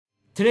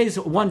Today's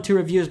 1-2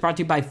 review is brought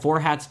to you by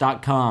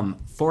 4hats.com.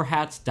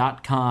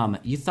 4hats.com.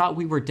 You thought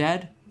we were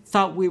dead?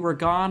 Thought we were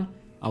gone?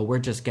 Oh, we're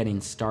just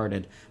getting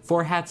started.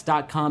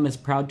 4hats.com is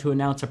proud to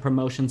announce a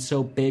promotion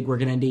so big we're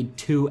going to need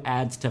 2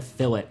 ads to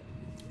fill it.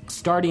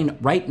 Starting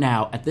right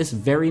now, at this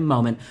very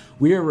moment,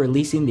 we are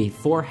releasing the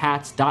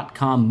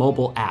 4hats.com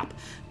mobile app.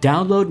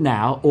 Download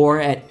now or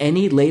at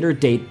any later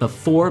date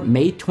before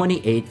May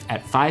 28th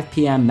at 5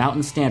 p.m.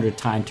 Mountain Standard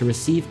Time to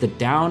receive the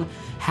Down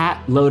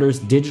Hat Loaders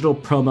digital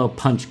promo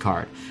punch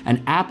card,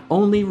 an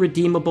app-only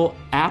redeemable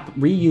app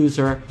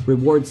reuser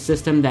reward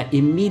system that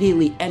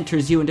immediately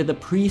enters you into the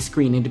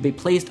pre-screening to be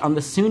placed on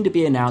the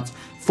soon-to-be-announced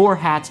 4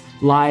 Hats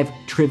live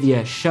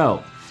trivia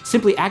show.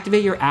 Simply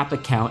activate your app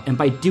account, and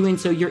by doing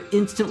so, you'll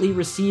instantly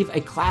receive a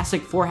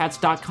classic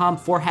 4hats.com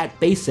 4-Hat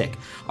Basic.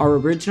 Our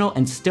original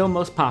and still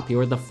most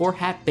popular, the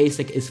 4-Hat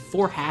Basic is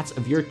 4 hats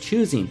of your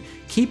choosing.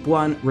 Keep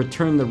one,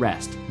 return the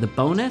rest. The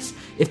bonus?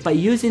 If by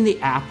using the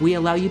app, we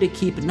allow you to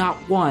keep not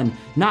 1,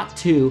 not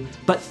 2,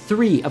 but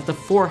 3 of the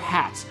 4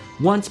 hats,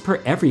 once per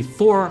every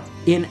 4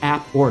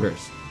 in-app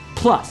orders.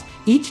 Plus,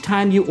 each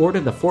time you order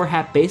the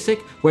 4-Hat Basic,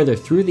 whether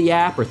through the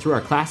app or through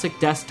our classic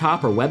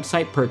desktop or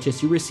website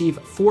purchase, you receive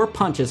 4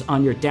 punches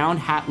on your Down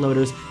Hat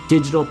Loaders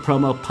digital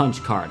promo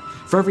punch card.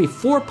 For every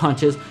 4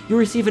 punches, you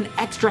receive an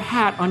extra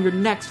hat on your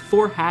next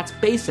 4 Hats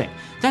Basic.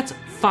 That's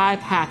 5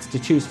 hats to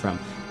choose from.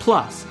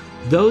 Plus,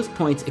 those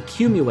points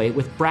accumulate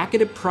with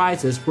bracketed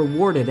prizes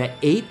rewarded at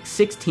 8,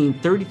 16,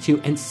 32,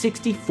 and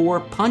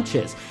 64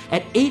 punches.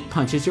 At 8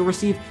 punches, you'll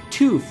receive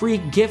 2 free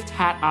gift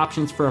hat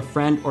options for a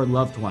friend or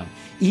loved one.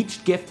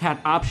 Each gift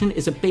hat option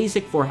is a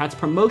basic 4 Hats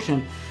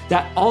promotion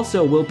that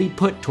also will be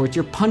put towards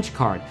your punch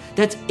card.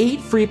 That's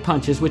 8 free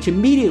punches, which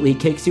immediately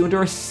kicks you into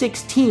our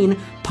 16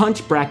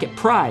 punch bracket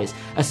prize.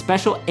 A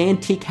special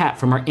antique hat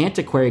from our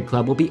Antiquary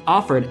Club will be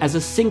offered as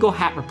a single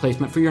hat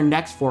replacement for your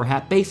next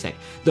 4-Hat Basic,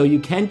 though you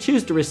can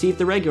choose to receive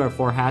the regular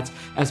 4 hats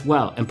as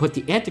well and put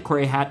the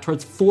Antiquary hat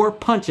towards 4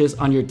 punches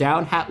on your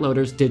Down Hat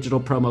Loaders digital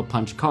promo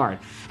punch card.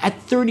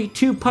 At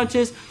 32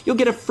 punches, you'll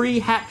get a free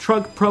hat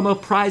trunk promo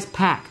prize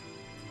pack.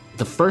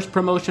 The first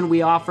promotion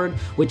we offered,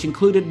 which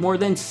included more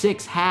than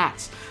 6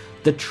 hats.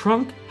 The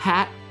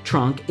hat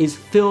trunk is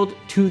filled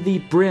to the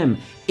brim.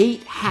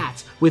 8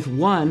 hats, with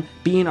 1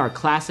 being our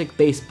classic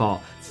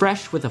baseball,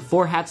 fresh with a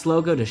 4 Hats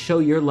logo to show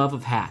your love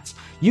of hats.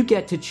 You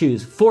get to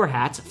choose 4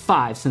 hats,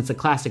 5 since the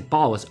classic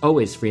ball was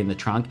always free in the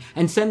trunk,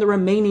 and send the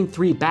remaining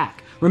 3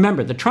 back.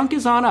 Remember, the trunk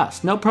is on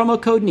us. No promo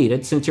code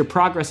needed since your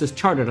progress is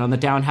charted on the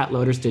Down Hat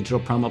Loaders digital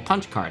promo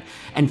punch card.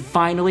 And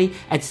finally,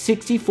 at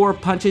 64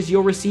 punches,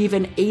 you'll receive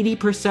an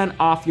 80%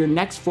 off your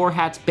next 4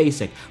 Hats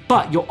Basic.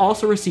 But you'll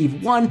also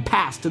receive 1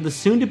 pass to the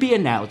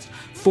soon-to-be-announced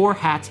 4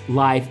 Hats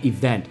live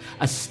event,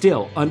 a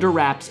still under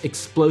wraps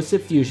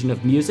explosive fusion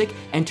of music,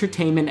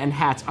 entertainment, and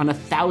hats on a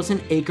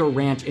 1,000-acre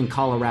ranch in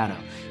Colorado.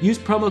 Use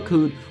promo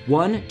code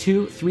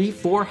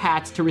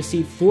 1234hats to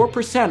receive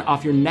 4%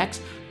 off your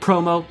next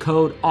promo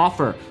code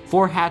offer.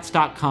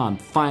 4hats.com.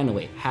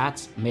 Finally,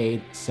 hats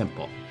made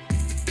simple.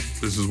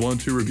 This is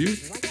 1-2 review.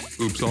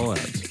 Oops, all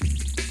ads.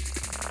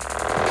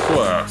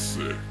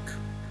 Classic.